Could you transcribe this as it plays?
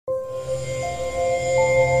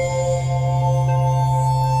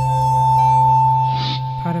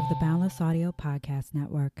Plus Audio Podcast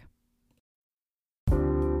Network.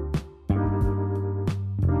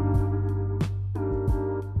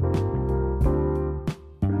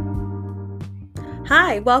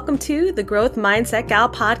 Hi, welcome to the Growth Mindset Gal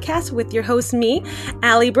podcast with your host, me,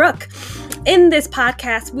 Allie Brooke. In this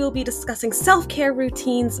podcast, we'll be discussing self-care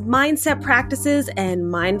routines, mindset practices, and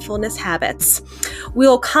mindfulness habits.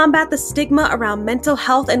 We'll combat the stigma around mental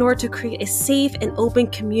health in order to create a safe and open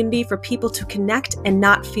community for people to connect and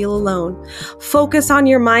not feel alone. Focus on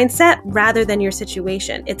your mindset rather than your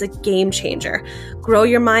situation. It's a game changer. Grow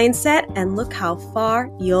your mindset and look how far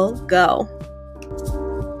you'll go.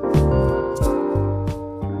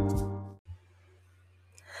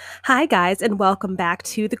 Hi, guys, and welcome back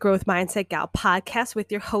to the Growth Mindset Gal podcast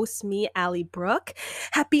with your host, me, Allie Brooke.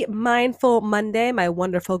 Happy Mindful Monday, my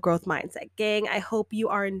wonderful Growth Mindset gang. I hope you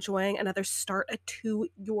are enjoying another start to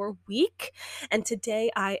your week. And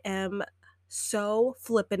today I am so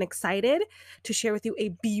flippin' excited to share with you a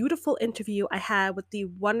beautiful interview I had with the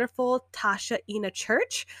wonderful Tasha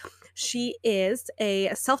Church. She is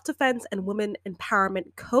a self-defense and women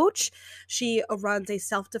empowerment coach. She runs a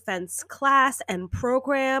self-defense class and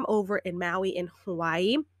program over in Maui in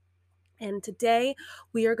Hawaii. And today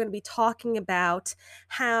we are going to be talking about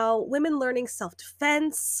how women learning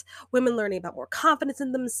self-defense, women learning about more confidence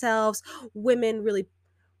in themselves, women really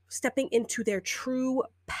stepping into their true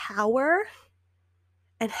power,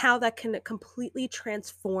 and how that can completely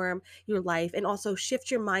transform your life and also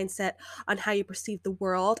shift your mindset on how you perceive the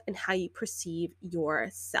world and how you perceive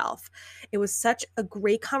yourself. It was such a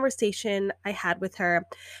great conversation I had with her.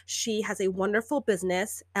 She has a wonderful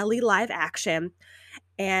business, Ellie Live Action,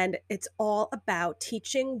 and it's all about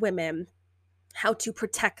teaching women how to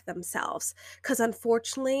protect themselves. Because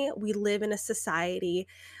unfortunately, we live in a society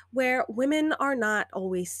where women are not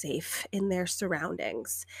always safe in their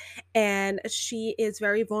surroundings. And she is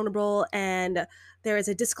very vulnerable, and there is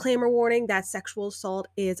a disclaimer warning that sexual assault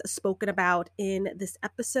is spoken about in this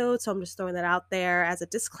episode. So I'm just throwing that out there as a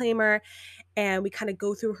disclaimer. And we kind of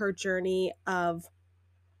go through her journey of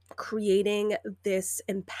creating this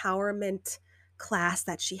empowerment class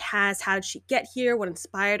that she has. How did she get here? What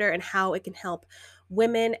inspired her, and how it can help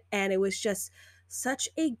women. And it was just such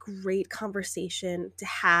a great conversation to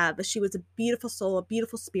have. She was a beautiful soul, a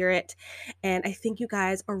beautiful spirit, and I think you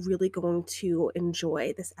guys are really going to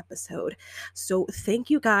enjoy this episode. So thank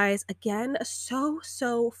you guys again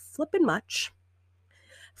so flippin' much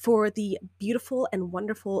for the beautiful and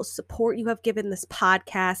wonderful support you have given this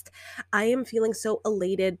podcast. I am feeling so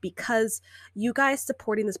elated because you guys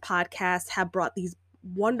supporting this podcast have brought these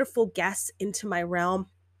wonderful guests into my realm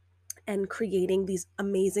and creating these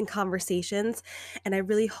amazing conversations. And I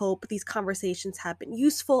really hope these conversations have been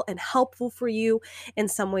useful and helpful for you in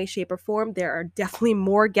some way, shape, or form. There are definitely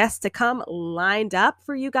more guests to come lined up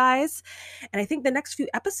for you guys. And I think the next few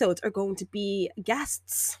episodes are going to be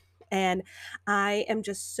guests. And I am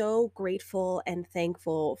just so grateful and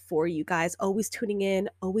thankful for you guys always tuning in,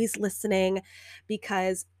 always listening,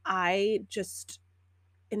 because I just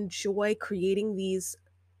enjoy creating these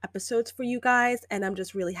episodes for you guys. And I'm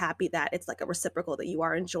just really happy that it's like a reciprocal that you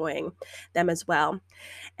are enjoying them as well.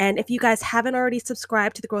 And if you guys haven't already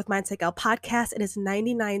subscribed to the Growth Mindset Gal podcast, it is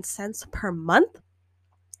 99 cents per month.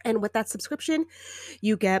 And with that subscription,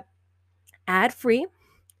 you get ad-free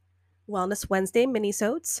Wellness Wednesday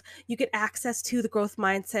minisodes. You get access to the Growth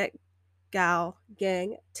Mindset Gal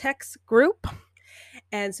Gang text group.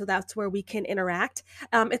 And so that's where we can interact.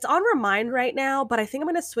 It's on Remind right now, but I think I'm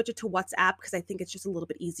going to switch it to WhatsApp because I think it's just a little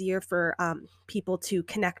bit easier for people to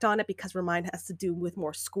connect on it, because Remind has to do with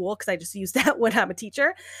more school, because I just use that when I'm a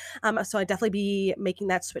teacher. So I definitely be making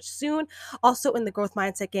that switch soon. Also in the Growth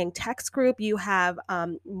Mindset Gang text group, you have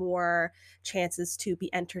more chances to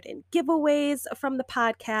be entered in giveaways from the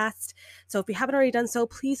podcast. So if you haven't already done so,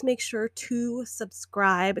 please make sure to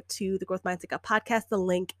subscribe to the Growth Mindset Gal podcast. The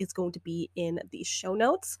link is going to be in the show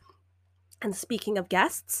notes. And speaking of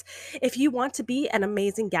guests, if you want to be an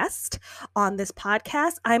amazing guest on this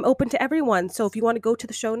podcast, I'm open to everyone. So if you want to go to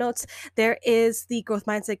the show notes, there is the Growth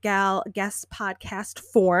Mindset Gal guest podcast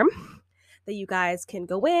form that you guys can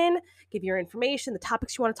go in, give your information, the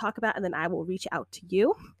topics you want to talk about, and then I will reach out to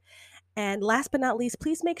you. And last but not least,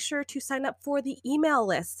 please make sure to sign up for the email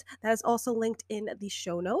list. That is also linked in the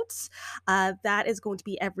show notes. That is going to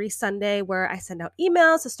be every Sunday, where I send out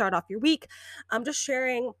emails to start off your week. I'm just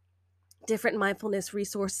sharing different mindfulness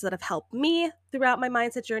resources that have helped me throughout my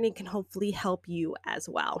mindset journey, can hopefully help you as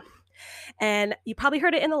well. And you probably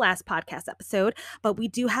heard it in the last podcast episode, but we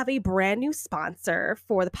do have a brand new sponsor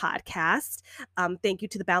for the podcast. Thank you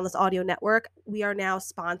to the Boundless Audio Network. We are now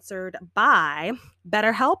sponsored by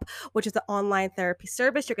BetterHelp, which is an online therapy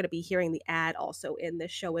service. You're going to be hearing the ad also in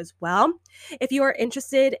this show as well. If you are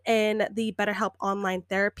interested in the BetterHelp online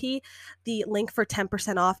therapy, the link for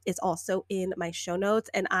 10% off is also in my show notes.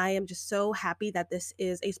 And I am just so happy that this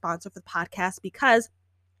is a sponsor for the podcast because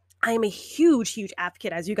I am a huge, huge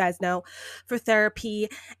advocate, as you guys know, for therapy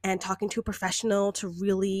and talking to a professional to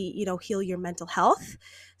really, heal your mental health.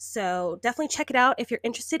 So definitely check it out if you're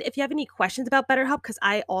interested. If you have any questions about BetterHelp, because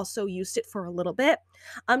I also used it for a little bit,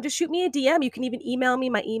 just shoot me a DM. You can even email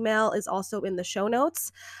me. My email is also in the show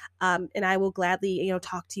notes. And I will gladly,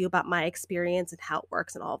 talk to you about my experience and how it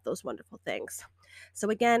works and all of those wonderful things. So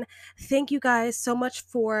again, thank you guys so much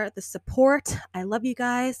for the support. I love you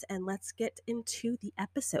guys, and let's get into the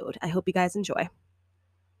episode. I hope you guys enjoy.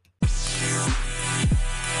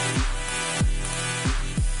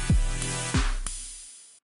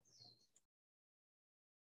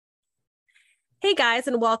 Hey guys,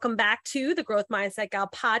 and welcome back to the Growth Mindset Gal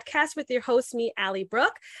podcast with your host, me, Allie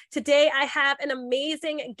Brooke. Today, I have an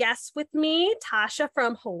amazing guest with me, Tasha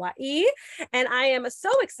from Hawaii, and I am so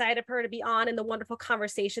excited for her to be on in the wonderful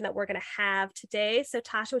conversation that we're going to have today. So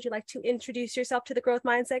Tasha, would you like to introduce yourself to the Growth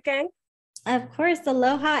Mindset Gang? Of course.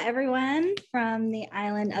 Aloha, everyone from the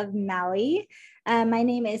island of Maui. My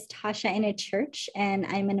name is Tasha in a Church, and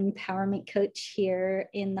I'm an empowerment coach here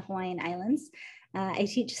in the Hawaiian Islands. I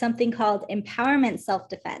teach something called Empowerment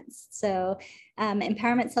Self-Defense. So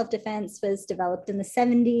Empowerment Self-Defense was developed in the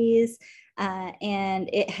 70s, and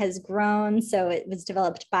it has grown. So it was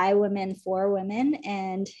developed by women for women,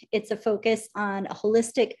 and it's a focus on a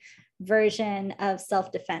holistic version of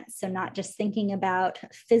self-defense. So not just thinking about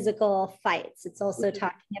physical fights, it's also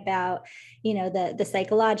talking about, the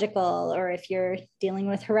psychological, or if you're dealing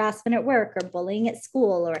with harassment at work or bullying at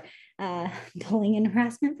school, or bullying and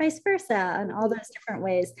harassment vice versa, and all those different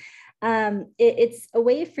ways. It's a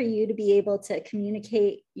way for you to be able to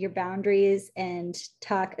communicate your boundaries and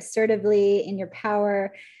talk assertively in your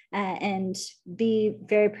power, and be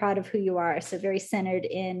very proud of who you are. So very centered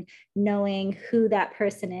in knowing who that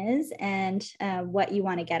person is and what you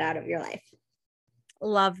want to get out of your life.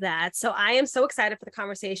 Love that. So I am so excited for the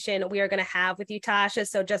conversation we are going to have with you, Tasha.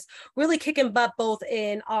 So just really kicking butt both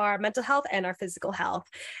in our mental health and our physical health.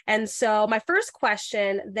 And so my first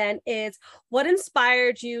question then is, what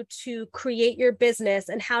inspired you to create your business,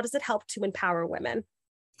 and how does it help to empower women?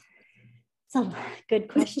 So good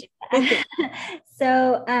question.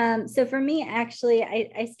 So for me, actually,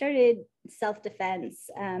 I started self-defense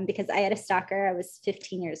because I had a stalker. I was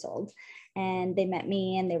 15 years old, and they met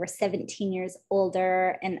me, and they were 17 years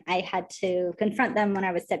older, and I had to confront them when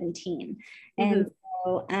I was 17. And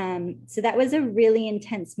so that was a really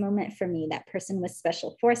intense moment for me. That person was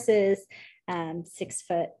special forces,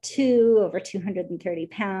 6'2", over 230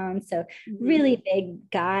 pounds. So really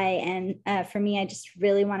big guy. And for me, I just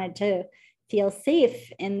really wanted to feel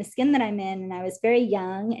safe in the skin that I'm in. And I was very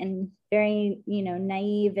young and very,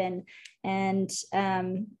 naive. And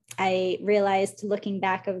I realized, looking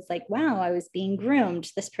back, I was like, wow, I was being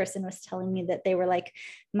groomed. This person was telling me that they were like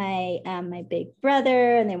my big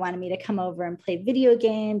brother, and they wanted me to come over and play video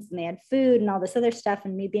games, and they had food and all this other stuff.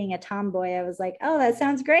 And me being a tomboy, I was like, oh, that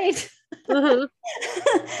sounds great.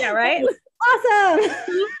 Yeah, right. Awesome.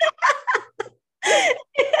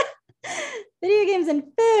 Video games and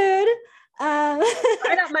food.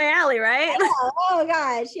 Right up my alley, right? Yeah. Oh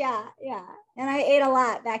gosh, yeah. And I ate a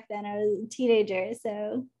lot back then. I was a teenager,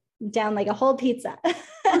 so down like a whole pizza.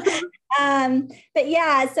 But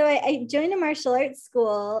yeah, so I joined a martial arts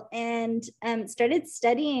school and started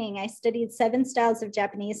studying. I studied 7 styles of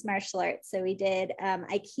Japanese martial arts. So we did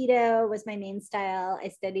Aikido was my main style. I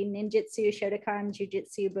studied ninjutsu, Shotokan,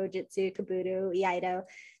 Jujutsu, Bojutsu, Kabuto, Iaido.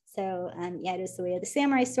 So Iaido is the way of the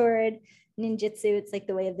samurai sword. Ninjutsu, it's like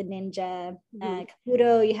the way of the ninja.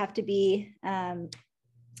 Kabuto, you have to be an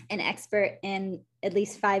expert in at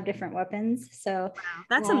least 5 different weapons. So wow,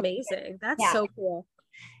 that's amazing. That's so cool.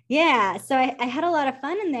 Yeah. So I had a lot of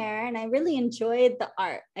fun in there, and I really enjoyed the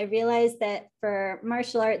art. I realized that for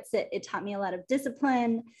martial arts, it taught me a lot of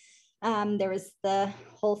discipline. There was the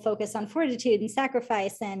whole focus on fortitude and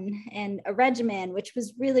sacrifice and a regimen, which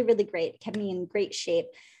was really, really great. It kept me in great shape.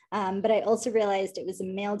 But I also realized it was a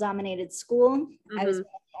male-dominated school. I was one of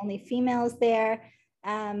the only females there.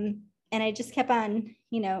 And I just kept on,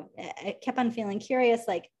 I kept on feeling curious,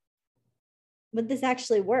 like, would this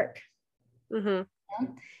actually work?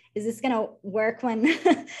 Is this going to work when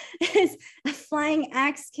is a flying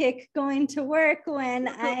axe kick going to work when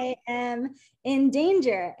I am in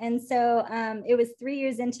danger? And so it was 3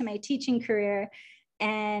 years into my teaching career,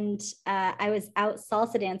 and I was out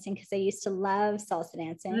salsa dancing because I used to love salsa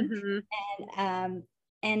dancing.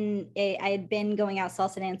 And I had been going out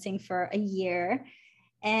salsa dancing for a year,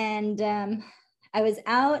 and I was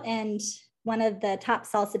out, and one of the top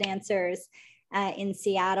salsa dancers in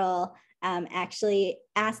Seattle actually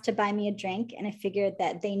asked to buy me a drink, and I figured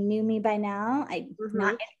that they knew me by now. I'm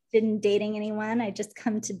not interested in dating anyone. I just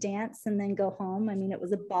come to dance and then go home. I mean, it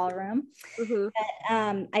was a ballroom. But,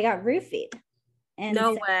 I got roofied. And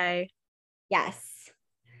no way. Yes.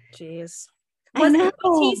 Jeez. Was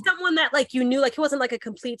he someone that like you knew, like he wasn't like a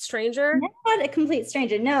complete stranger? Not a complete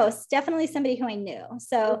stranger. No, it's definitely somebody who I knew.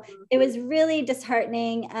 So it was really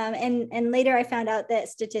disheartening. And later I found out that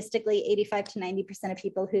statistically 85 to 90% of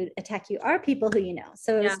people who attack you are people who you know.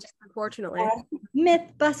 So it was just unfortunately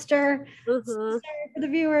myth buster for the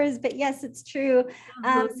viewers, but yes, it's true.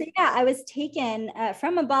 So yeah, I was taken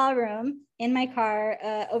from a ballroom in my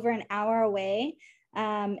car over an hour away.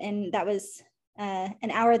 And that was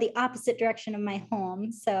an hour the opposite direction of my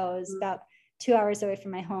home. So it was about 2 hours away from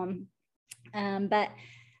my home. But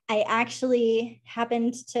I actually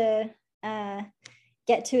happened to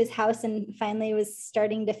get to his house and finally was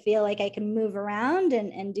starting to feel like I could move around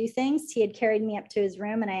and do things. He had carried me up to his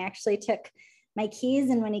room, and I actually took my keys.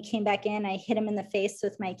 And when he came back in, I hit him in the face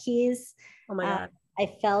with my keys. Oh my God. I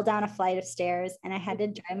fell down a flight of stairs, and I had to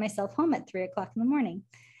drive myself home at 3 o'clock in the morning.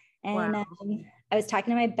 And I was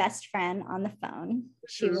talking to my best friend on the phone.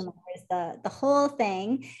 She remembers the whole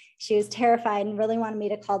thing. She was terrified and really wanted me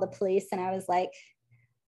to call the police. And I was like,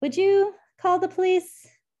 would you call the police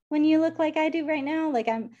when you look like I do right now? Like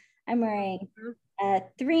I'm wearing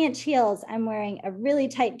 3-inch heels. I'm wearing a really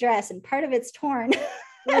tight dress, and part of it's torn.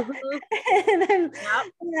 And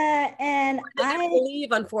I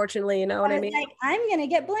believe, unfortunately, you know what I mean? Like, I'm going to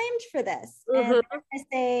get blamed for this. And I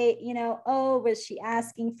say, you know, oh, was she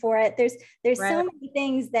asking for it? There's so many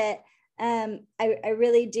things that I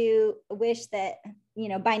really do wish that, you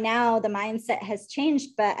know, by now the mindset has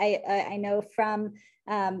changed, but I know from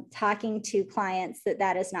talking to clients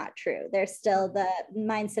that is not true. There's still the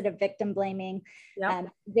mindset of victim blaming,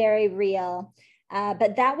 very real.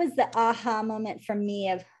 But that was the aha moment for me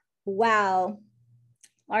of, wow,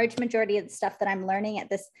 large majority of the stuff that I'm learning at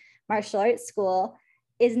this martial arts school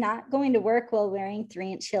is not going to work while wearing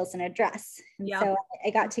 3-inch heels and a dress. And so I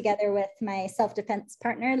got together with my self-defense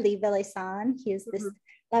partner, Lee Villasan. He is this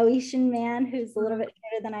Laotian man who's a little bit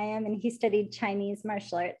shorter than I am, and he studied Chinese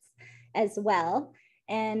martial arts as well.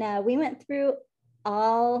 And we went through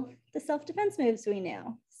all the self-defense moves we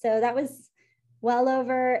knew. So that was well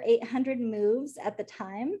over 800 moves at the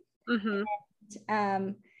time.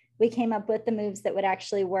 And, we came up with the moves that would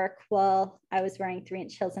actually work while I was wearing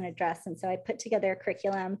 3-inch heels and a dress. And so I put together a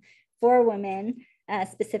curriculum for women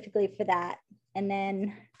specifically for that. And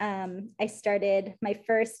then I started my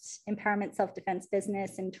first empowerment self-defense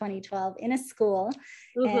business in 2012 in a school.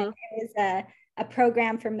 And it was a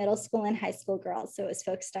program for middle school and high school girls. So it was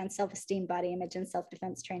focused on self-esteem, body image, and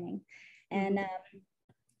self-defense training. And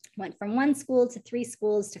went from 1 school to 3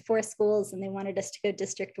 schools to 4 schools, and they wanted us to go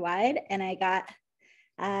district wide. And I got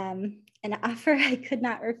an offer I could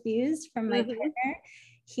not refuse from my partner.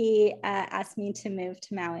 He asked me to move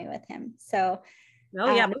to Maui with him. So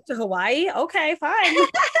move to Hawaii. Okay, fine.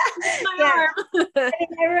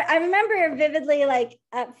 I remember vividly, like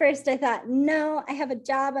at first I thought, no, I have a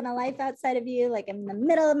job and a life outside of you. Like I'm in the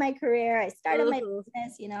middle of my career. I started my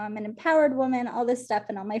business, you know, I'm an empowered woman, all this stuff.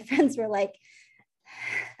 And all my friends were like,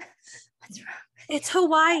 what's wrong? It's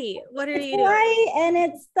Hawaii. What are you Hawaii, doing? and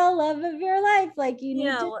it's the love of your life. Like you need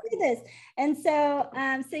to do this. And so,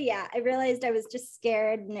 yeah, I realized I was just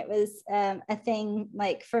scared, and it was a thing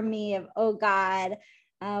like for me of, oh God,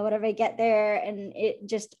 what if I get there and it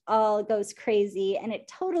just all goes crazy? And it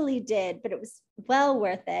totally did, but it was well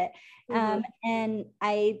worth it. And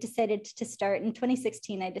I decided to start in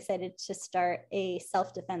 2016. I decided to start a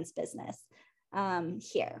self-defense business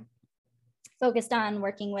here, focused on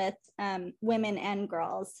working with women and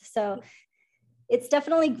girls. So it's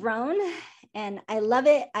definitely grown, and I love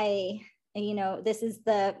it. You know, this is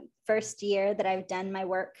the first year that I've done my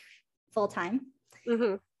work full time.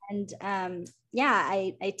 And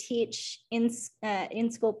I teach in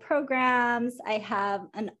school programs. I have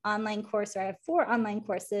an online course, or I have 4 online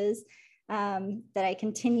courses that I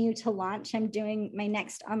continue to launch. I'm doing my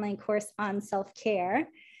next online course on self-care.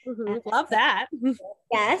 Love that.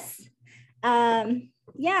 Yes.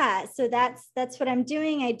 yeah, so that's what I'm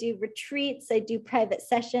doing. I do retreats, I do private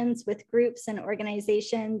sessions with groups and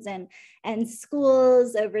organizations and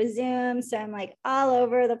schools over Zoom. So I'm like all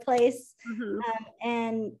over the place.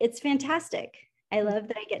 And it's fantastic. I love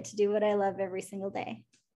that I get to do what I love every single day.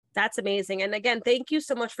 That's amazing. And again, thank you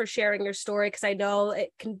so much for sharing your story, because I know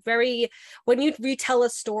it can when you retell a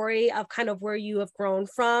story of kind of where you have grown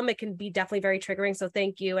from, it can be definitely very triggering. So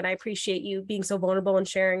thank you. And I appreciate you being so vulnerable and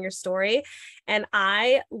sharing your story. And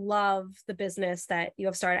I love the business that you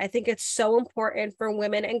have started. I think it's so important for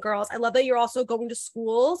women and girls. I love that you're also going to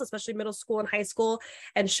schools, especially middle school and high school,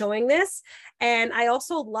 and showing this. And I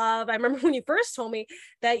also I remember when you first told me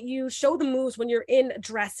that you show the moves when you're in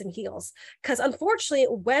dress and heels, because unfortunately,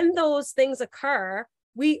 when those things occur,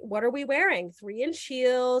 what are we wearing? 3-inch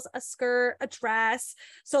heels, a skirt, a dress.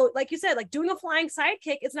 So like you said, like doing a flying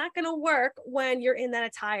sidekick is not going to work when you're in that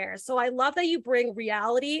attire. So I love that you bring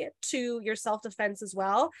reality to your self-defense as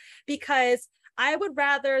well, because I would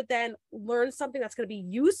rather than learn something that's going to be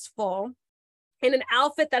useful in an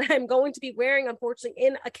outfit that I'm going to be wearing, unfortunately,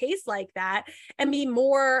 in a case like that, and be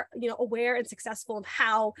more, aware and successful of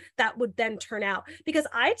how that would then turn out. Because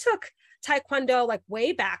I took Taekwondo like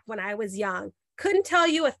way back when I was young. Couldn't tell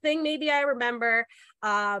you a thing maybe I remember.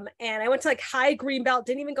 And I went to like high green belt,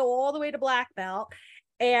 didn't even go all the way to black belt.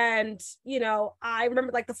 And, I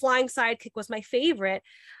remember like the flying sidekick was my favorite.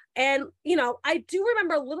 And, I do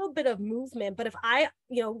remember a little bit of movement, but if I,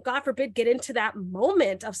 God forbid, get into that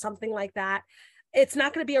moment of something like that, it's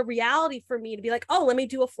not going to be a reality for me to be like, oh, let me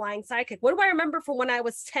do a flying sidekick. What do I remember from when I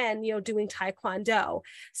was 10, doing Taekwondo?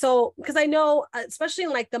 So, because I know, especially in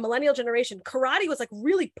like the millennial generation, karate was like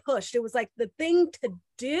really pushed. It was like the thing to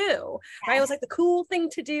do, right? It was like the cool thing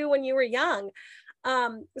to do when you were young.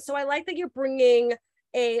 So I like that you're bringing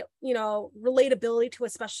a relatability to,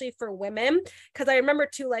 especially for women, because I remember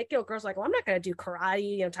too, like, girls are like, well, I'm not going to do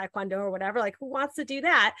karate, Taekwondo or whatever, like who wants to do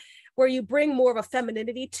that? Where you bring more of a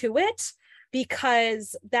femininity to it,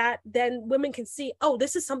 because that then women can see, oh,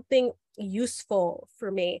 this is something useful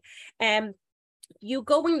for me. And you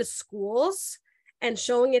going to schools and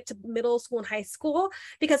showing it to middle school and high school,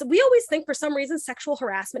 because we always think for some reason sexual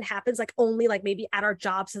harassment happens like only like maybe at our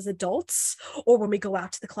jobs as adults, or when we go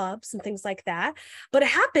out to the clubs and things like that. But it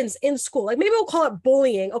happens in school. Like maybe we'll call it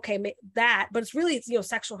bullying, okay, that, but it's really,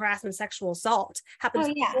 sexual harassment, sexual assault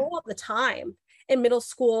happens all the time in middle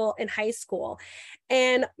school and high school.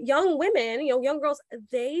 And young women, young girls,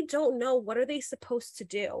 they don't know what are they supposed to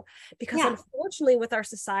do, because unfortunately with our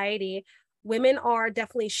society, women are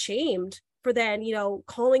definitely shamed for then,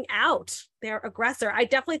 calling out their aggressor. I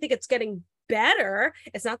definitely think it's getting better.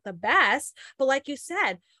 It's not the best, but like you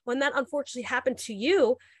said, when that unfortunately happened to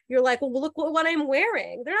you, you're like, well, look what I'm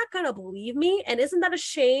wearing. They're not going to believe me. And isn't that a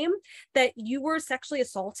shame that you were sexually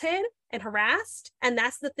assaulted and harassed? And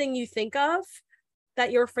that's the thing you think of,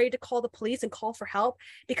 that you're afraid to call the police and call for help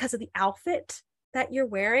because of the outfit that you're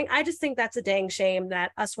wearing. I just think that's a dang shame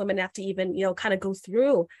that us women have to even, kind of go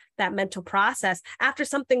through that mental process after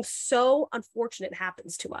something so unfortunate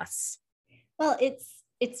happens to us. Well,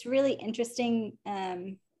 it's really interesting.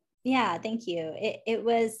 Yeah, thank you. It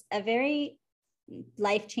was a very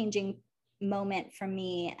life-changing moment for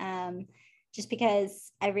me, just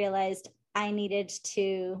because I realized I needed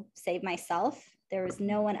to save myself. There was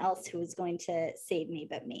no one else who was going to save me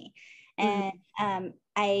but me. And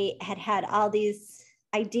I had all these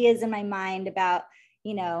ideas in my mind about,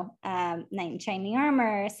 knight in shining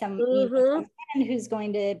armor, some man who's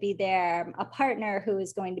going to be there, a partner who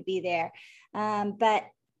is going to be there. But,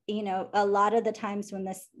 a lot of the times when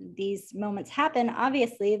these moments happen,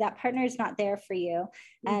 obviously that partner is not there for you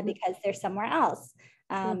because they're somewhere else.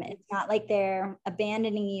 It's not like they're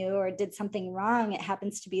abandoning you or did something wrong. It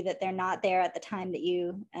happens to be that they're not there at the time that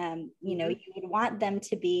you would want them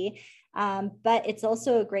to be. But it's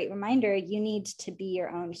also a great reminder, you need to be your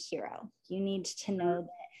own hero. You need to know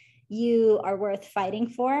that you are worth fighting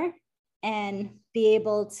for and be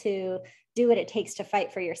able to do what it takes to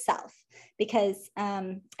fight for yourself. Because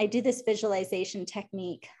I do this visualization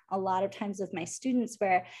technique a lot of times with my students,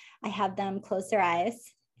 where I have them close their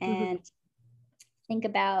eyes and think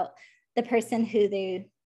about the person who they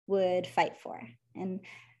would fight for. And,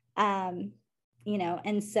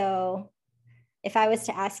 and so if I was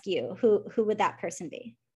to ask you, who would that person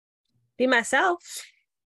be? Be myself.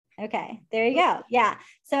 Okay, there you go. Yeah.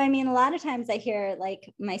 So, I mean, a lot of times I hear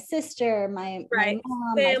like my sister, my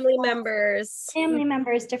mom, family members,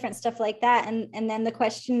 different stuff like that. And then the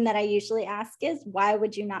question that I usually ask is, why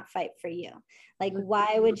would you not fight for you? Like,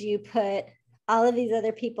 why would you put all of these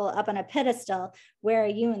other people up on a pedestal. Where are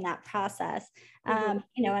you in that process?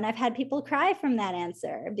 You know, and I've had people cry from that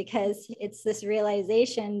answer, because it's this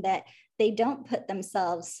realization that they don't put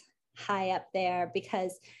themselves high up there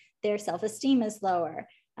because their self-esteem is lower,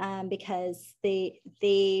 because they,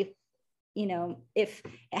 you know, if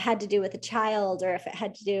it had to do with a child, or if it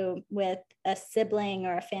had to do with a sibling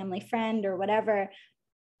or a family friend or whatever,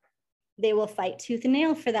 they will fight tooth and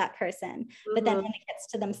nail for that person. But then when it gets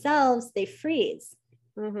to themselves, they freeze.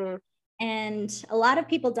 And a lot of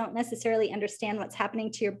people don't necessarily understand what's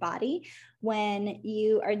happening to your body when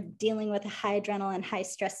you are dealing with a high adrenaline, high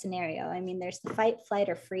stress scenario. I mean, there's the fight, flight,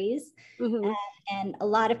 or freeze. And a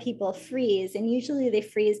lot of people freeze, and usually they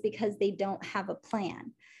freeze because they don't have a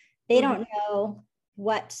plan. They don't know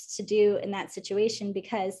what to do in that situation,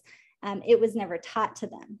 because it was never taught to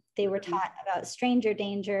them. They were taught about stranger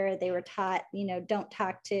danger. They were taught, you know, don't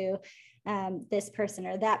talk to this person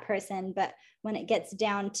or that person. But when it gets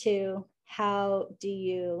down to how do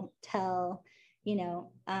you tell, you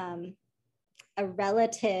know, a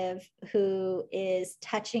relative who is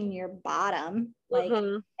touching your bottom, like,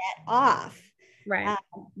 get off, Right.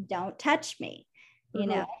 Don't touch me, you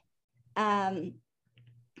know,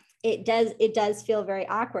 it does feel very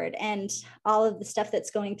awkward. And all of the stuff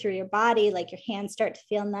that's going through your body, like your hands start to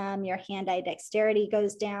feel numb, your hand-eye dexterity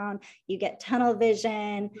goes down, you get tunnel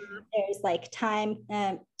vision. There's like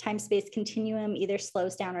time-space continuum either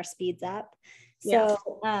slows down or speeds up. So,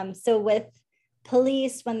 so with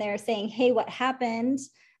police, when they're saying, hey, what happened?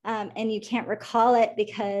 And you can't recall it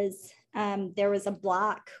because there was a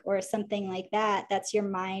block or something like that, that's your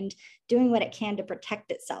mind doing what it can to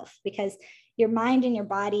protect itself, because your mind and your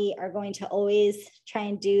body are going to always try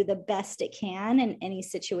and do the best it can in any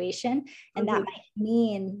situation. And that might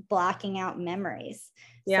mean blocking out memories.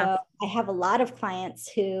 So I have a lot of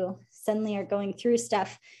clients who suddenly are going through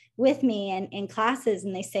stuff with me and in classes,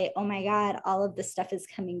 and they say, oh my God, all of this stuff is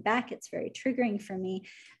coming back. It's very triggering for me.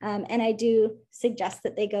 And I do suggest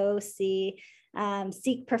that they go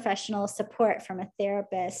seek professional support from a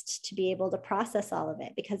therapist to be able to process all of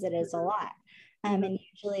it, because it is a lot. And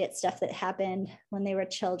usually it's stuff that happened when they were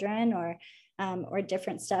children, or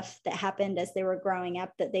different stuff that happened as they were growing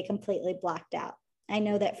up that they completely blocked out. I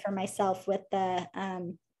know that for myself with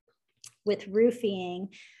roofing,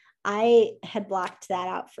 I had blocked that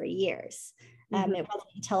out for years. It wasn't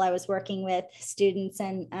until I was working with students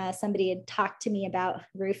and somebody had talked to me about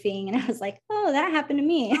roofing, and I was like, oh, that happened to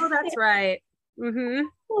me. Oh, that's right.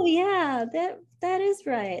 Oh yeah, that is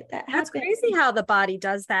right. That's crazy how the body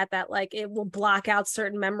does that like it will block out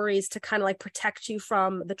certain memories to kind of like protect you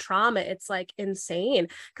from the trauma. It's like insane,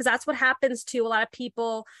 because that's what happens to a lot of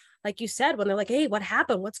people, like you said, when they're like, hey, what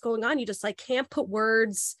happened? What's going on? You just like can't put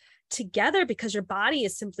words together because your body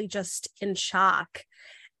is simply just in shock.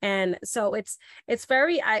 And so it's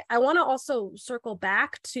very, I want to also circle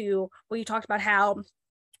back to what you talked about, how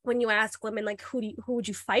when you ask women, like, who would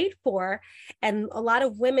you fight for? And a lot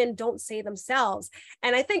of women don't say themselves.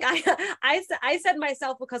 And I think I said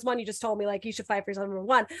myself, because one, you just told me like, you should fight for yourself, number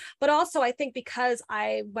one, but also I think because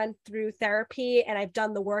I went through therapy and I've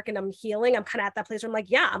done the work and I'm healing, I'm kind of at that place where I'm like,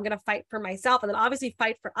 yeah, I'm going to fight for myself, and then obviously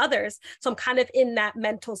fight for others. So I'm kind of in that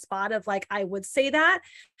mental spot of like, I would say that,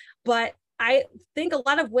 but I think a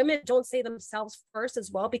lot of women don't say themselves first as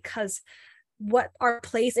well, because what our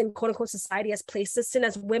place in quote unquote society has placed us in,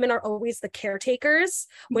 as women are always the caretakers,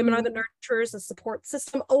 women are the nurturers, the support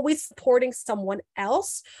system, always supporting someone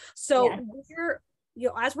else. So we're, you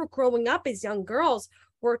know, as we're growing up as young girls,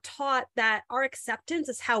 we're taught that our acceptance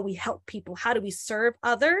is how we help people. How do we serve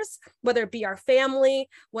others, whether it be our family,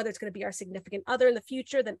 whether it's going to be our significant other in the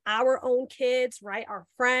future, then our own kids, right? Our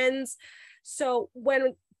friends. So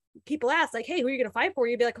when people ask like, hey, who are you going to fight for?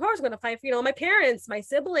 You'd be like, of course I'm going to fight for, you know, my parents, my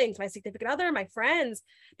siblings, my significant other, my friends,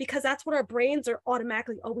 because that's what our brains are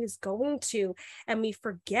automatically always going to. And we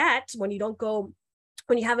forget when you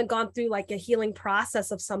haven't gone through like a healing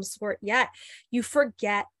process of some sort yet, you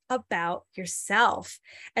forget about yourself.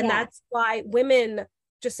 And that's why women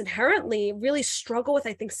just inherently really struggle with,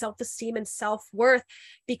 I think, self-esteem and self-worth,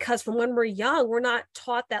 because from when we're young, we're not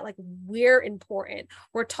taught that like we're important.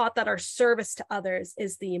 We're taught that our service to others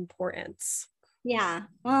is the importance. Yeah,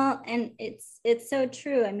 well, and it's so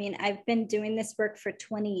true. I mean, I've been doing this work for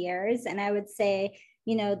 20 years, and I would say,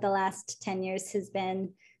 you know, the last 10 years has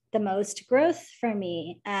been the most growth for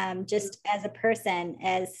me, just as a person,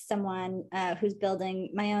 as someone who's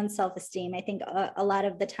building my own self-esteem. I think a lot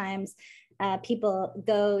of the times people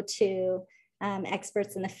go to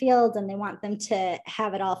experts in the field and they want them to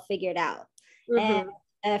have it all figured out. And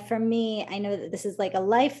for me, I know that this is like a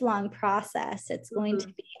lifelong process. It's going to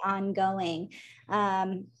be ongoing.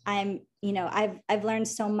 I've learned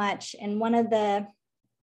so much. And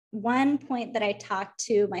one point that I talk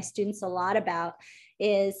to my students a lot about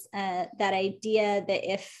is that idea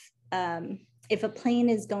that if a plane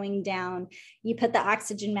is going down, you put the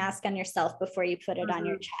oxygen mask on yourself before you put it on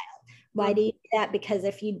your child. Why do you do that? Because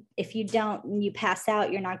if you don't and you pass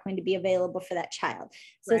out, you're not going to be available for that child.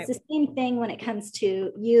 So It's the same thing when it comes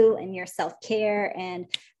to you and your self-care and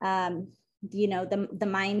the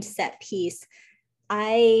mindset piece.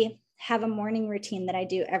 I have a morning routine that I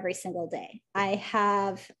do every single day. I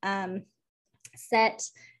have set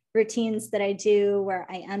routines that I do where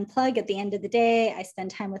I unplug at the end of the day. I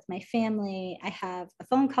spend time with my family. I have a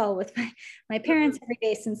phone call with my parents every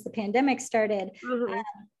day since the pandemic started.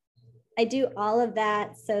 I do all of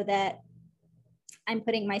that so that I'm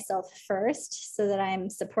putting myself first, so that I'm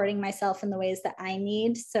supporting myself in the ways that I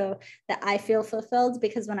need, so that I feel fulfilled.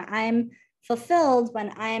 Because when I'm fulfilled,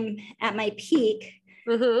 when I'm at my peak,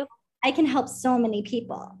 I can help so many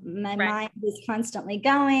people. My mind is constantly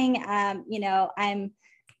going. I'm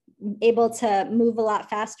able to move a lot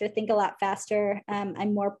faster, think a lot faster.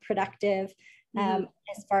 I'm more productive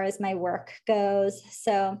as far as my work goes.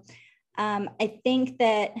 So I think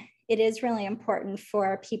that it is really important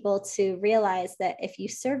for people to realize that if you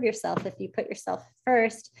serve yourself, if you put yourself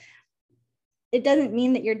first, it doesn't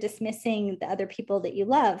mean that you're dismissing the other people that you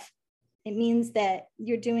love. It means that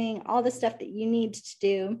you're doing all the stuff that you need to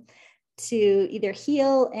do to either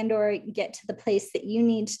heal and or get to the place that you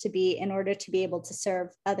need to be in order to be able to serve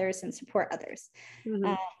others and support others.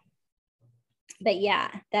 But yeah,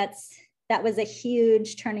 that was a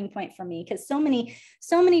huge turning point for me, because so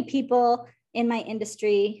many people in my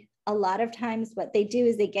industry, a lot of times what they do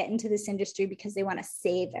is they get into this industry because they want to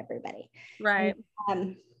save everybody.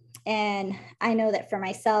 And I know that for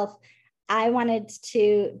myself, I wanted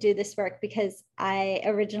to do this work because I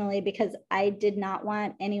did not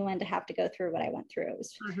want anyone to have to go through what I went through. It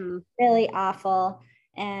was really awful.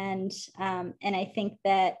 And I think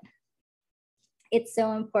that it's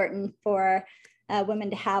so important for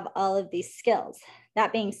women to have all of these skills.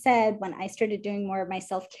 That being said, when I started doing more of my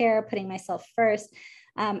self-care, putting myself first,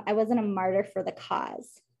 I wasn't a martyr for the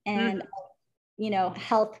cause. And,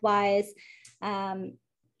 health-wise,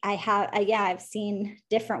 I've seen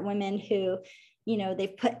different women who,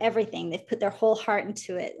 they've put everything, they've put their whole heart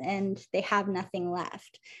into it and they have nothing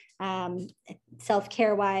left.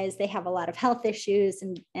 Self-care wise, they have a lot of health issues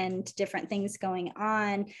and different things going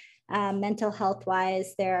on. Mental health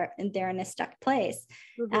wise, they're in a stuck place.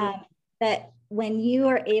 But when you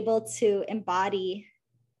are able to embody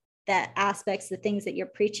that aspects, the things that you're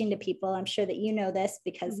preaching to people, I'm sure that you know this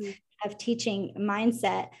because of teaching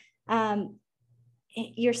mindset,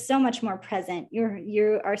 you're so much more present.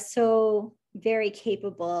 You are so very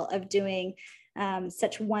capable of doing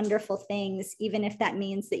such wonderful things, even if that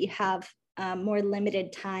means that you have more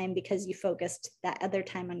limited time because you focused that other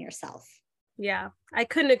time on yourself. Yeah, I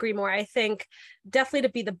couldn't agree more. I think definitely to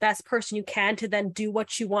be the best person you can to then do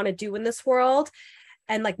what you want to do in this world.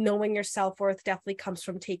 And like knowing your self-worth definitely comes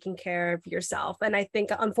from taking care of yourself. And I think,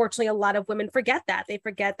 unfortunately, a lot of women forget that. They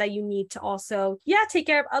forget that you need to also, take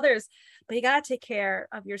care of others, but you got to take care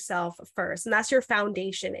of yourself first. And that's your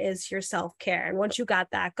foundation, is your self-care. And once you got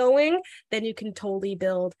that going, then you can totally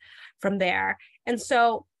build from there. And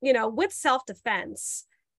so, with self-defense,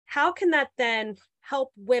 how can that then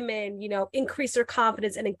help women, increase their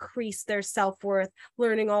confidence and increase their self-worth,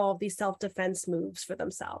 learning all of these self-defense moves for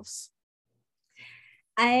themselves?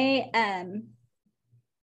 I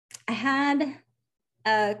had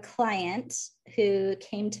a client who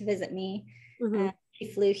came to visit me.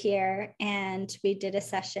 She flew here and we did a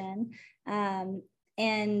session.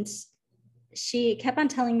 And she kept on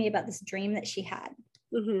telling me about this dream that she had.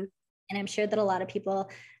 And I'm sure that a lot of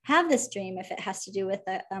people have this dream if it has to do with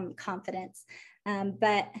confidence.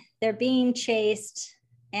 But they're being chased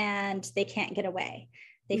and they can't get away.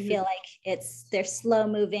 They feel like they're slow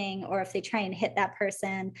moving, or if they try and hit that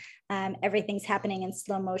person, everything's happening in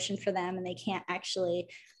slow motion for them and they can't actually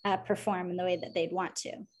perform in the way that they'd want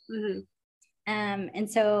to. And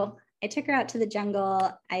so I took her out to the jungle.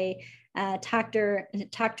 I talked to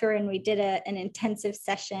her and we did an intensive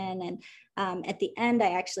session. And at the end,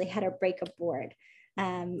 I actually had her break a board.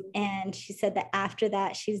 And she said that after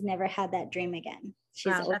that, she's never had that dream again.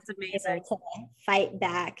 She's that's amazing. Able to fight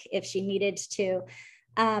back if she needed to.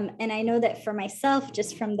 And I know that for myself,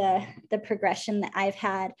 just from the progression that I've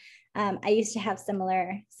had, I used to have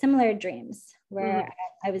similar dreams where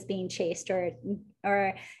I was being chased or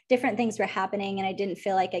or different things were happening and I didn't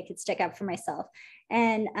feel like I could stick up for myself.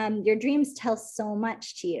 And your dreams tell so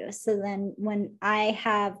much to you. So then when I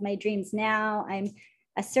have my dreams now, I'm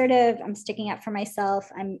assertive, I'm sticking up for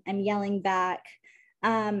myself, I'm yelling back.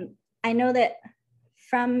 I know that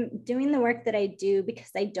from doing the work that I do,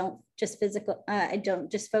 because I don't just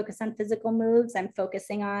focus on physical moves. I'm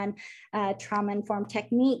focusing on trauma-informed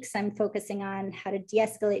techniques. I'm focusing on how to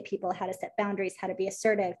de-escalate people, how to set boundaries, how to be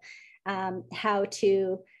assertive, how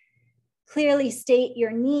to clearly state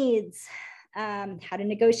your needs, how to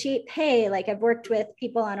negotiate pay. Like I've worked with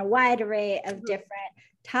people on a wide array of different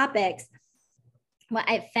topics. What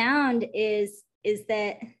I've found is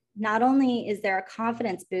that not only is there a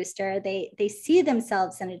confidence booster, they see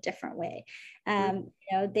themselves in a different way.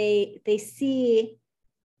 They see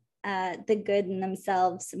the good in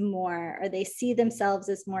themselves more, or they see themselves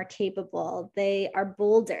as more capable. They are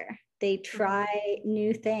bolder. They try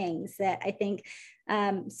new things that I think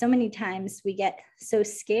so many times we get so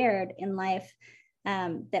scared in life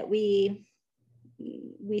that we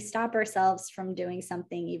stop ourselves from doing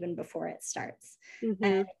something even before it starts.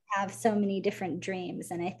 And have so many different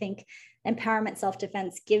dreams. And I think empowerment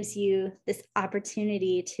self-defense gives you this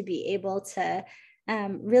opportunity to be able to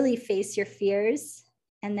really face your fears,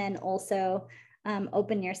 and then also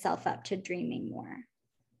open yourself up to dreaming more.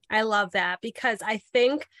 I love that, because I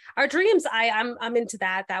think our dreams, I'm into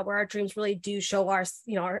that where our dreams really do show our,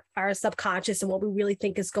 our subconscious and what we really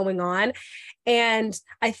think is going on. And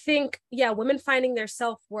I think, women finding their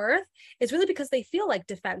self-worth is really because they feel like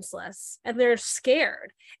defenseless and they're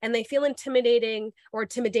scared and they feel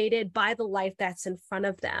intimidated by the life that's in front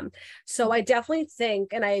of them. So I definitely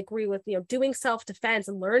think, and I agree with, doing self-defense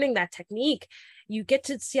and learning that technique, you get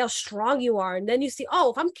to see how strong you are. And then you see,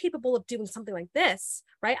 oh, if I'm capable of doing something like this,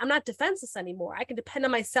 right? I'm not defenseless anymore. I can depend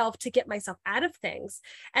on myself to get myself out of things.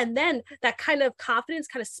 And then that kind of confidence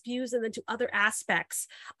kind of spews into other aspects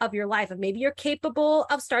of your life. And maybe you're capable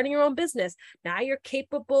of starting your own business. Now you're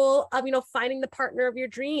capable of, finding the partner of your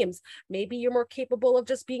dreams. Maybe you're more capable of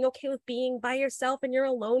just being okay with being by yourself in your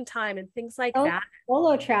alone time and things like that.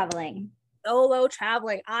 Solo traveling.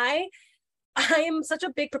 I am such a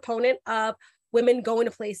big proponent of women going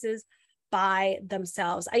to places by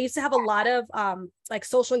themselves. I used to have a lot of like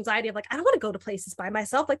social anxiety of like, I don't want to go to places by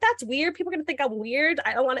myself. Like, that's weird. People are going to think I'm weird.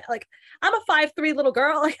 I don't want to, like, I'm a 5'3" little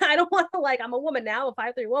girl. Like, I don't want to, like, I'm a woman now, a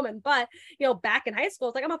 5'3" woman, but back in high school,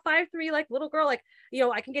 it's like, I'm a 5'3" like little girl. Like,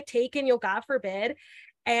 I can get taken, God forbid.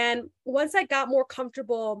 And once I got more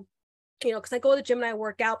comfortable, because I go to the gym and I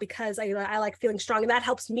work out because I like feeling strong, and that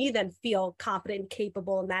helps me then feel confident and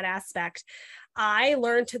capable in that aspect. I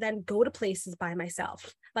learned to then go to places by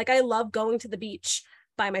myself. Like, I love going to the beach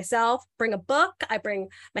by myself, bring a book, I bring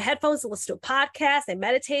my headphones to listen to a podcast, I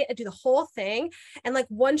meditate, I do the whole thing. And like,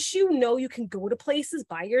 once you can go to places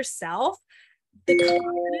by yourself, the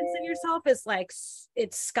confidence in yourself is like,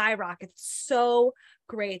 it's skyrockets. So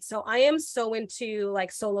great. So I am so into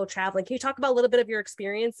like solo traveling. Can you talk about a little bit of your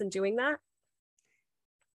experience in doing that?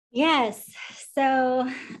 Yes. So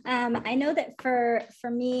I know that for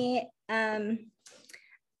me,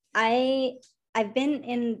 I've been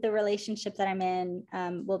in the relationship that I'm in.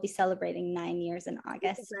 We'll be celebrating 9 years in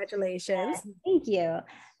August. Congratulations. Thank you.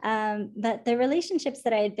 But the relationships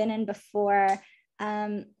that I had been in before,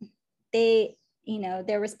 there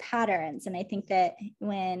was patterns. And I think that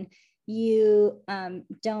when you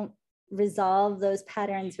don't resolve those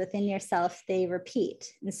patterns within yourself, they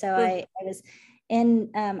repeat. And so I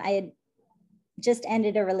had just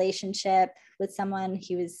ended a relationship with someone.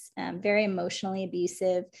 He was very emotionally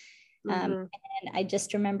abusive. And I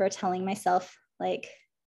just remember telling myself, like,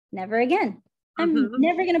 never again. I'm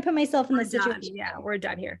never going to put myself in this situation. Yeah, we're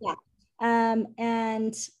done here. Yeah.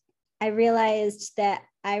 And I realized that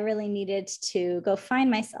I really needed to go find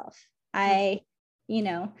myself. I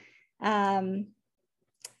didn't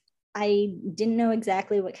know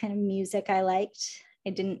exactly what kind of music I liked. I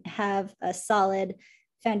didn't have a solid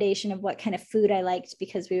foundation of what kind of food I liked,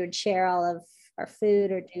 because we would share all of our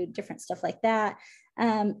food or do different stuff like that.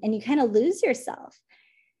 And you kind of lose yourself.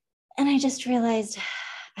 And I just realized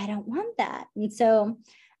I don't want that. And so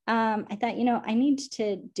I thought, I need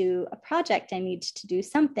to do a project. I need to do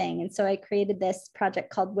something. And so I created this project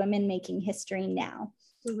called Women Making History Now.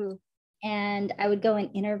 And I would go and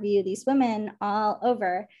interview these women all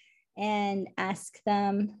over and ask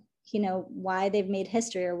them, why they've made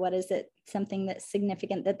history, or what is it, something that's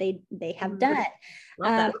significant that they have done.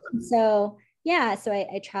 So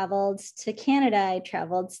I traveled to Canada, I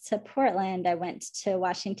traveled to Portland, I went to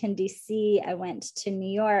Washington, DC, I went to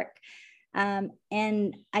New York,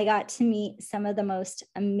 and I got to meet some of the most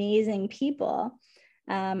amazing people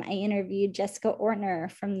I interviewed Jessica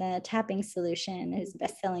Ortner from the Tapping Solution, who's a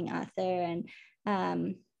best-selling author,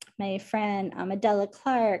 and my friend Adela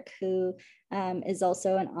Clark, who is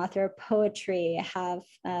also an author of poetry. I have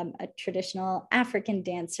a traditional African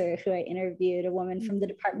dancer who I interviewed, a woman from the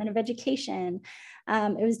Department of Education.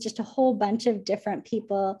 It was just a whole bunch of different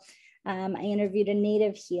people. I interviewed a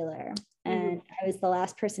native healer, and I was the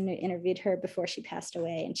last person who interviewed her before she passed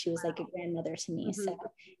away, and she was like a grandmother to me. So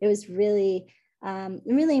it was really,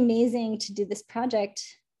 really amazing to do this project.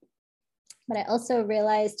 But I also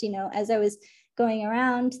realized, as I was going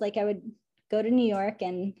around, like I would go to New York,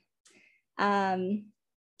 and I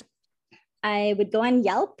would go on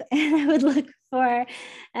Yelp and I would look for,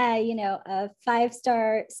 a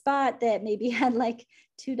 5-star spot that maybe had like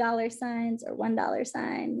 $2 signs or $1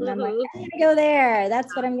 sign. And I'm like, I'm gonna go there.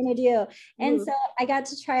 That's what I'm gonna do. And so I got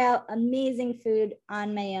to try out amazing food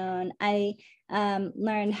on my own. I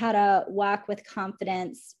learned how to walk with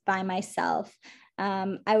confidence by myself.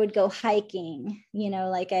 I would go hiking,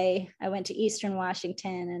 like I went to Eastern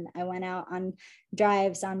Washington, and I went out on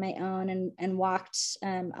drives on my own and walked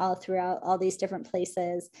all throughout all these different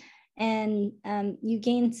places. And you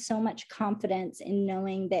gain so much confidence in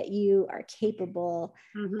knowing that you are capable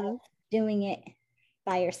of doing it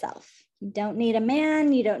by yourself. You don't need a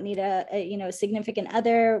man, you don't need a significant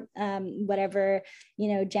other, whatever,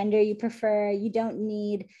 gender you prefer. You don't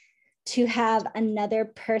need to have another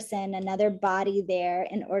person, another body there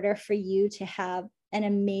in order for you to have an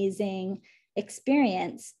amazing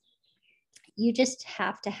experience. You just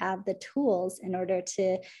have to have the tools in order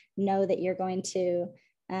to know that you're going to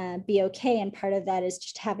be okay. And part of that is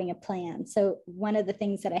just having a plan. So one of the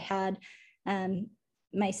things that I had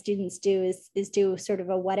my students do is do sort of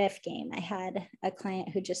a what if game. I had a client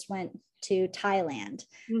who just went to Thailand.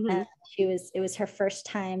 It was her first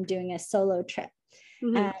time doing a solo trip.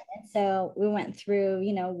 And so we went through,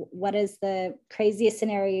 what is the craziest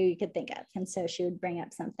scenario you could think of? And so she would bring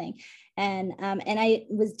up something. And I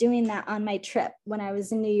was doing that on my trip when I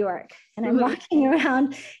was in New York, and I'm walking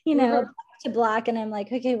around, block to block. And I'm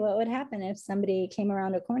like, okay, what would happen if somebody came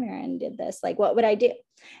around a corner and did this? Like, what would I do?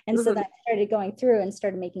 And so then I started going through and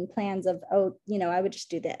started making plans of, I would just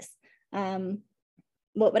do this.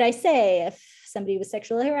 What would I say if somebody was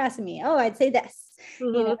sexually harassing me? Oh, I'd say this.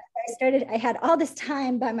 I had all this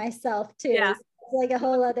time by myself too. Yeah. So it's like a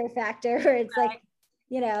whole other factor where it's like,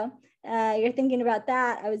 you're thinking about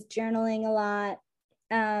that. I was journaling a lot.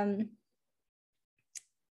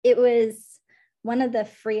 It was one of the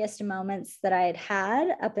freest moments that I had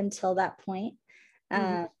up until that point,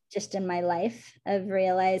 just in my life, of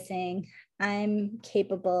realizing I'm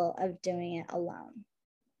capable of doing it alone.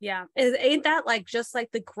 Yeah. Ain't that like just like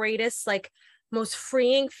the greatest, like most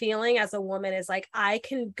freeing feeling as a woman is like, I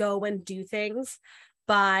can go and do things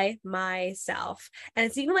by myself. And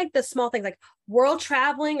it's even like the small things like world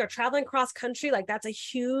traveling or traveling cross country. Like that's a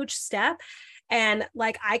huge step. And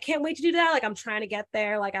like, I can't wait to do that. Like, I'm trying to get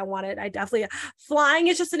there. Like I definitely, flying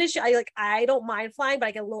is just an issue. I don't mind flying, but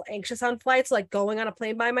I get a little anxious on flights. Like going on a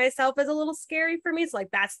plane by myself is a little scary for me. So like,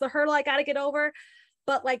 that's the hurdle I got to get over.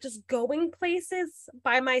 But like just going places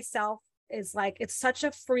by myself is like, it's such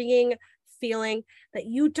a freeing feeling that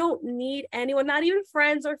you don't need anyone, not even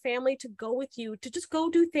friends or family, to go with you, to just go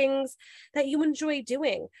do things that you enjoy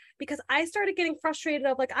doing. Because I started getting frustrated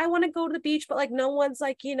of like, I want to go to the beach, but like no one's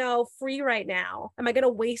like, free right now. Am I going to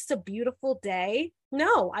waste a beautiful day?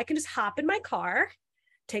 No, I can just hop in my car,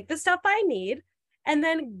 take the stuff I need, and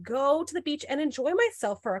then go to the beach and enjoy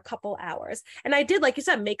myself for a couple hours. And I did, like you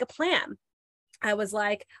said, make a plan. I was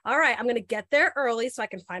like, all right, I'm going to get there early so I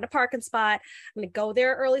can find a parking spot. I'm going to go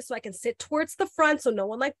there early so I can sit towards the front so no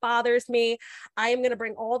one like bothers me. I am going to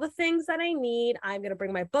bring all the things that I need. I'm going to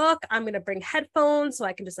bring my book. I'm going to bring headphones so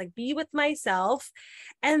I can just like be with myself,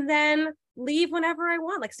 and then leave whenever I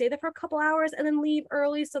want, like stay there for a couple hours and then leave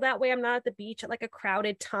early. So that way I'm not at the beach at like a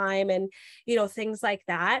crowded time and, things like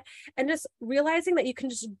that. And just realizing that you can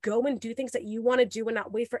just go and do things that you want to do and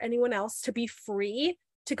not wait for anyone else to be free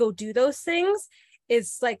to go do those things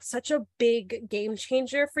is like such a big game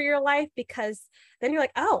changer for your life, because then you're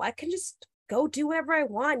like, oh, I can just go do whatever I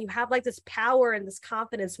want. You have like this power and this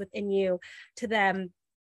confidence within you to then,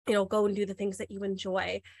 go and do the things that you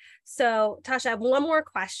enjoy. So Tasha, I have one more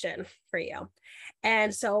question for you.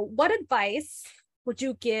 And so what advice would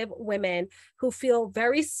you give women who feel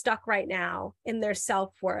very stuck right now in their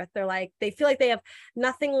self-worth? They feel like they have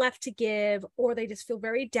nothing left to give, or they just feel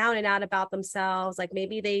very down and out about themselves. Like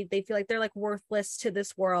maybe they feel like they're like worthless to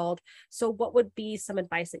this world. So what would be some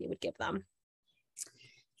advice that you would give them?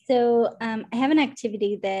 So I have an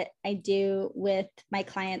activity that I do with my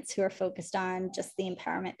clients who are focused on just the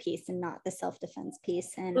empowerment piece and not the self-defense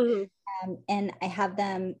piece. And I have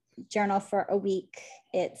them journal for a week.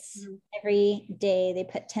 It's every day they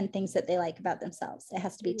put 10 things that they like about themselves. It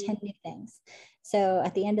has to be 10 new things. So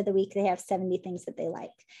at the end of the week, they have 70 things that they like.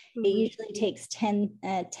 It usually takes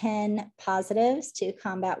 10 positives to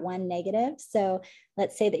combat one negative. So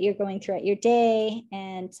let's say that you're going throughout your day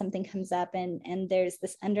and something comes up and there's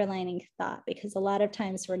this underlining thought, because a lot of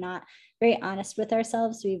times we're not very honest with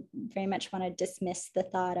ourselves. We very much want to dismiss the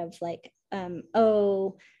thought of like,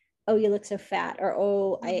 oh, you look so fat,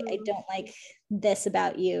 or I don't like this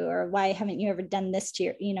about you, or why haven't you ever done this to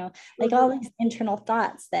your, like all these internal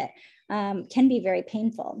thoughts that can be very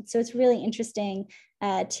painful. So it's really interesting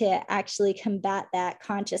to actually combat that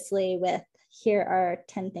consciously with, here are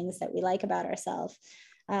 10 things that we like about ourselves.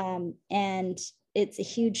 And it's a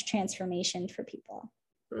huge transformation for people.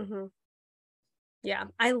 Yeah,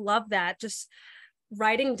 I love that. Just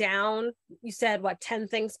writing down, you said 10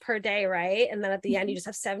 things per day, right? And then at the end, you just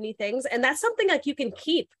have 70 things. And that's something like you can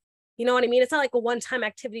keep. You know what I mean? It's not like a one-time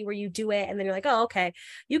activity where you do it and then you're like, oh, okay.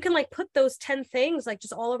 You can like put those 10 things like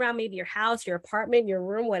just all around maybe your house, your apartment, your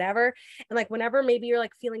room, whatever. And like whenever maybe you're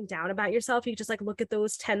like feeling down about yourself, you just like look at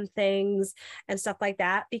those 10 things and stuff like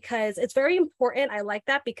that, because it's very important. I like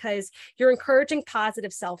that because you're encouraging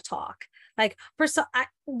positive self-talk. Like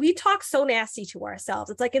we talk so nasty to ourselves.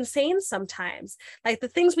 It's like insane sometimes. Like the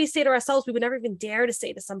things we say to ourselves, we would never even dare to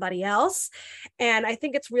say to somebody else. And I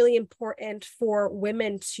think it's really important for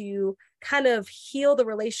women to kind of heal the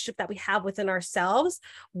relationship that we have within ourselves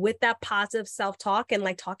with that positive self-talk and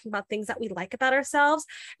like talking about things that we like about ourselves,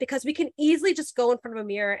 because we can easily just go in front of a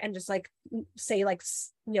mirror and just like say like,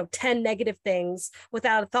 10 negative things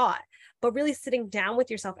without a thought. But really sitting down with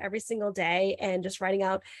yourself every single day and just writing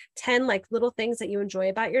out 10 like little things that you enjoy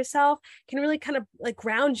about yourself can really kind of like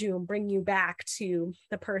ground you and bring you back to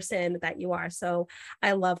the person that you are. So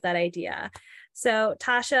I love that idea. So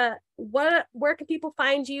Tasha, where can people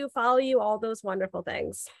find you, follow you, all those wonderful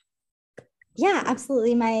things? Yeah,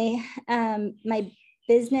 absolutely. My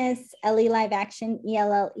business, LE Live Action,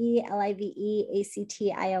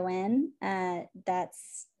 ELLELIVEACTION.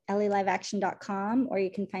 That's LELiveAction.com, or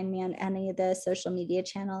you can find me on any of the social media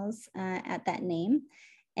channels at that name.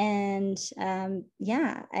 And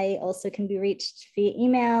I also can be reached via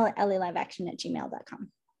email,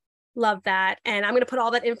 LELiveAction@gmail.com. Love that. And I'm going to put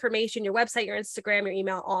all that information, your website, your Instagram, your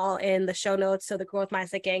email, all in the show notes so the Growth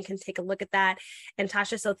Mindset Gang can take a look at that. And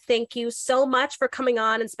Tasha, so thank you so much for coming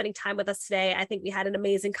on and spending time with us today. I think we had an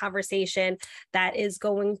amazing conversation that is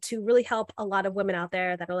going to really help a lot of women out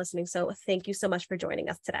there that are listening. So thank you so much for joining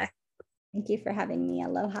us today. Thank you for having me.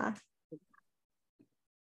 Aloha.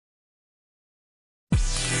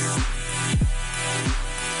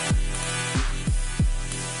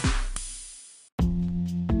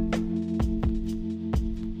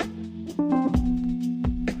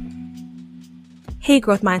 Hey,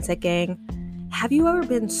 Growth Mindset Gang. Have you ever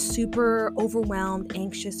been super overwhelmed,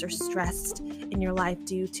 anxious, or stressed in your life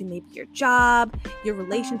due to maybe your job, your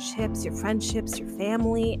relationships, your friendships, your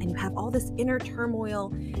family, and you have all this inner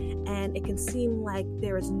turmoil and it can seem like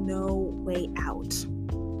there is no way out?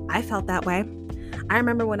 I felt that way. I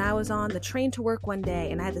remember when I was on the train to work one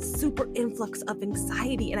day and I had this super influx of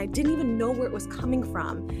anxiety and I didn't even know where it was coming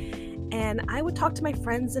from. And I would talk to my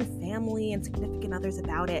friends and family and significant others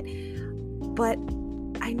about it. But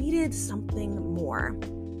I needed something more.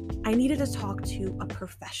 I needed to talk to a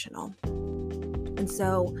professional. And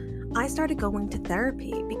so I started going to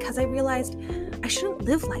therapy because I realized I shouldn't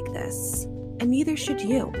live like this, and neither should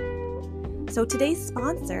you. So today's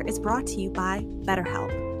sponsor is brought to you by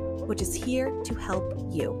BetterHelp, which is here to help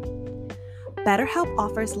you. BetterHelp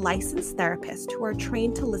offers licensed therapists who are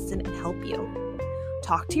trained to listen and help you.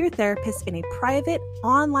 Talk to your therapist in a private,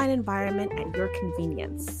 online environment at your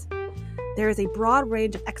convenience. There is a broad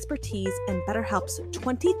range of expertise in BetterHelp's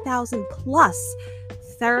 20,000 plus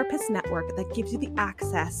therapist network that gives you the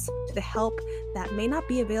access to the help that may not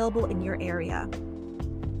be available in your area.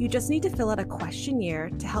 You just need to fill out a questionnaire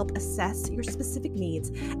to help assess your specific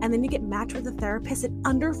needs, and then you get matched with a therapist in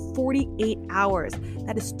under 48 hours.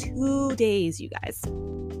 That is 2 days, you guys.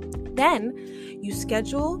 Then you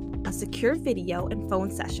schedule a secure video and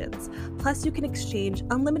phone sessions. Plus, you can exchange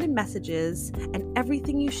unlimited messages, and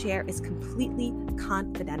everything you share is completely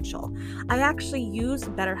confidential. I actually used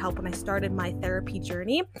BetterHelp when I started my therapy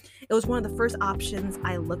journey. It was one of the first options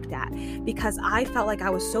I looked at because I felt like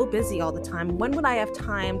I was so busy all the time. When would I have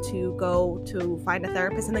time to go to find a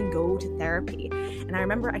therapist and then go to therapy? And I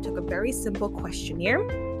remember I took a very simple questionnaire.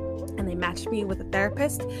 and they matched me with a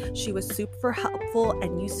therapist. She was super helpful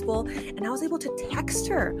and useful, and I was able to text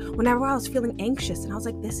her whenever I was feeling anxious, and I was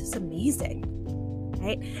like, this is amazing.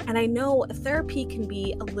 Right? And I know therapy can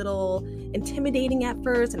be a little intimidating at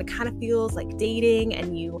first, and it kind of feels like dating,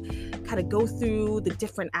 and you kind of go through the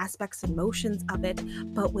different aspects and motions of it.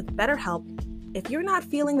 But with BetterHelp, if you're not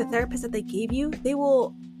feeling the therapist that they gave you, they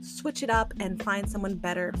will switch it up and find someone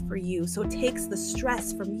better for you. So it takes the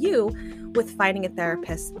stress from you with finding a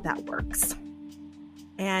therapist that works.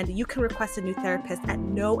 And you can request a new therapist at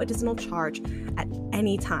no additional charge at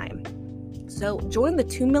any time. So join the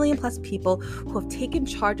 2 million plus people who have taken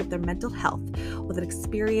charge of their mental health with an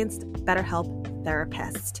experienced BetterHelp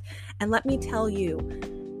therapist. And let me tell you,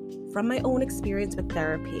 from my own experience with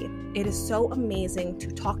therapy, it is so amazing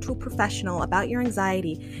to talk to a professional about your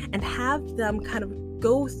anxiety and have them kind of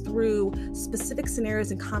go through specific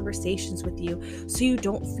scenarios and conversations with you so you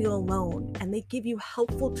don't feel alone. And they give you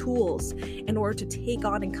helpful tools in order to take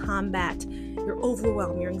on and combat your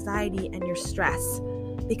overwhelm, your anxiety, and your stress.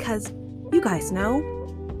 Because you guys know,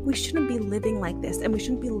 we shouldn't be living like this, and we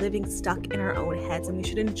shouldn't be living stuck in our own heads, and we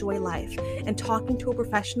should enjoy life. And talking to a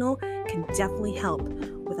professional can definitely help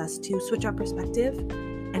with us to switch our perspective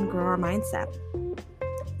and grow our mindset.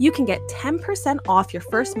 You can get 10% off your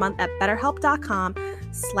first month at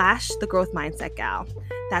betterhelp.com/thegrowthmindsetgal.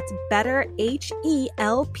 That's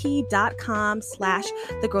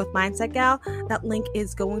betterhelp.com/thegrowthmindsetgal. That link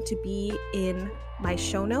is going to be in my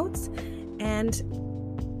show notes. And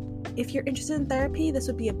if you're interested in therapy, this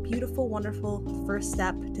would be a beautiful, wonderful first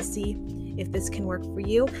step to see if this can work for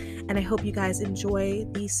you. And I hope you guys enjoy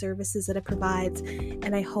these services that it provides,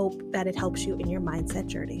 and I hope that it helps you in your mindset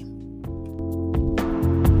journey.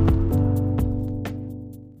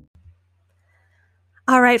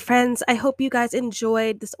 All right, friends, I hope you guys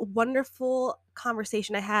enjoyed this wonderful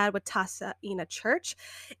conversation I had with Tasha in a church.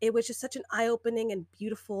 It was just such an eye-opening and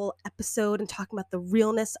beautiful episode, and talking about the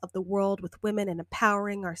realness of the world with women and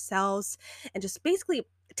empowering ourselves and just basically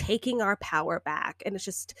taking our power back. And it's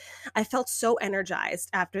just, I felt so energized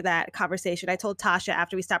after that conversation. I told Tasha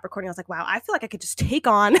after we stopped recording, I was like, wow, I feel like I could just take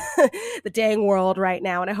on the dang world right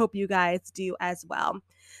now. And I hope you guys do as well.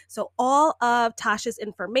 So all of Tasha's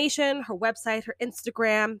information, her website, her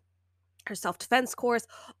Instagram, her self-defense course,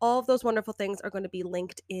 all of those wonderful things are going to be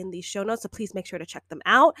linked in the show notes. So please make sure to check them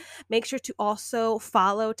out. Make sure to also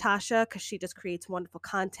follow Tasha, because she just creates wonderful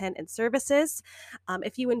content and services.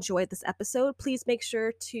 If you enjoyed this episode, please make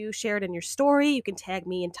sure to share it in your story. You can tag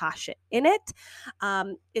me and Tasha in it.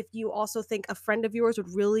 If you also think a friend of yours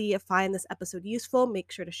would really find this episode useful,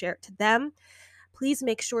 make sure to share it to them. Please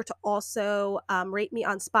make sure to also rate me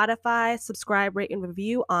on Spotify, subscribe, rate, and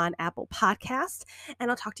review on Apple Podcasts.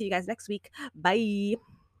 And I'll talk to you guys next week. Bye.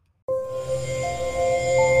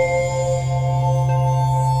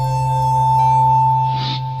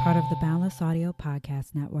 Part of the Boundless Audio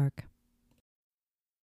Podcast Network.